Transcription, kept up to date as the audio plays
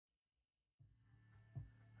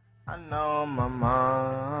I know my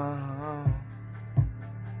mom.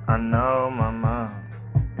 I know my mom.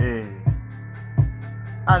 Yeah.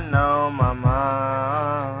 I know my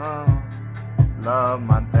mom. Love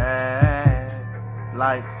my dad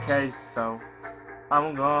like queso.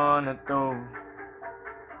 I'm gonna do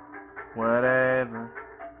whatever.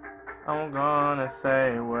 I'm gonna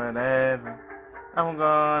say whatever. I'm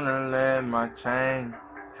gonna let my chain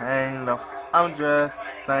hang low. I'm just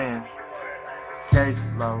saying case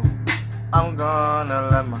low. I'm gonna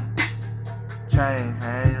let my chain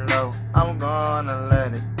hang low. I'm gonna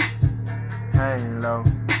let it hang low.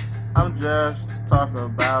 I'm just talking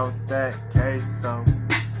about that queso.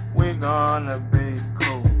 We gonna be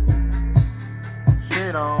cool.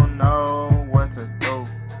 She don't know what to do.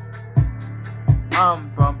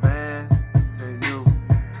 I'm bumping to you.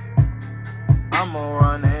 I'ma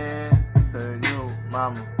run into you,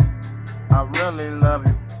 mama. I really love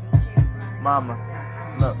you, mama.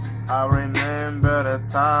 Look, I remember the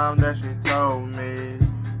time that she told me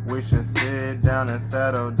we should sit down and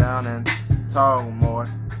settle down and talk more.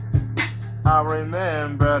 I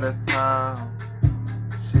remember the time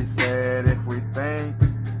she said if we think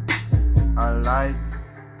alike,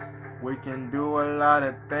 we can do a lot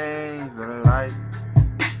of things alike.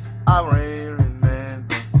 I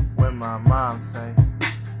remember when my mom say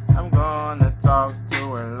I'm gonna talk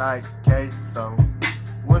to her like queso.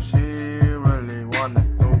 What she really wanna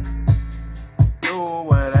do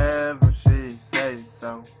whatever she say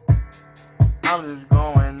so. I'm just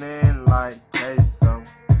going in like queso.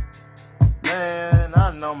 Man,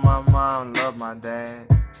 I know my mom love my dad,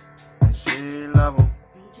 and she love him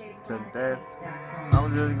to death.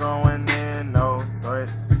 I'm just going in, no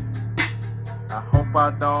threats. I hope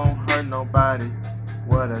I don't hurt nobody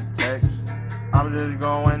with a text. I'm just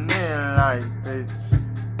going in like this,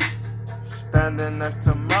 standing next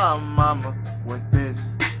to my mama with this.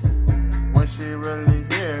 When she really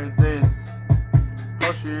hears this,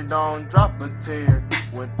 hope she don't drop a tear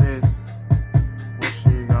with this. What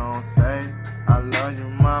she gon' say? I love you,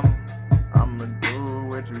 mama. I'ma do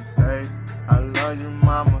what you say. I love you,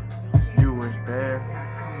 mama. You was there.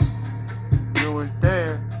 You was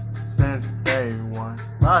there since day one.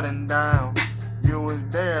 Riding down. You was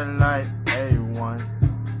there like A1.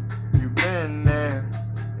 You been there,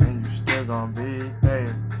 and you still gon' be there.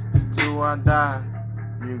 Till I die,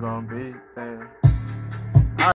 you gon' be there.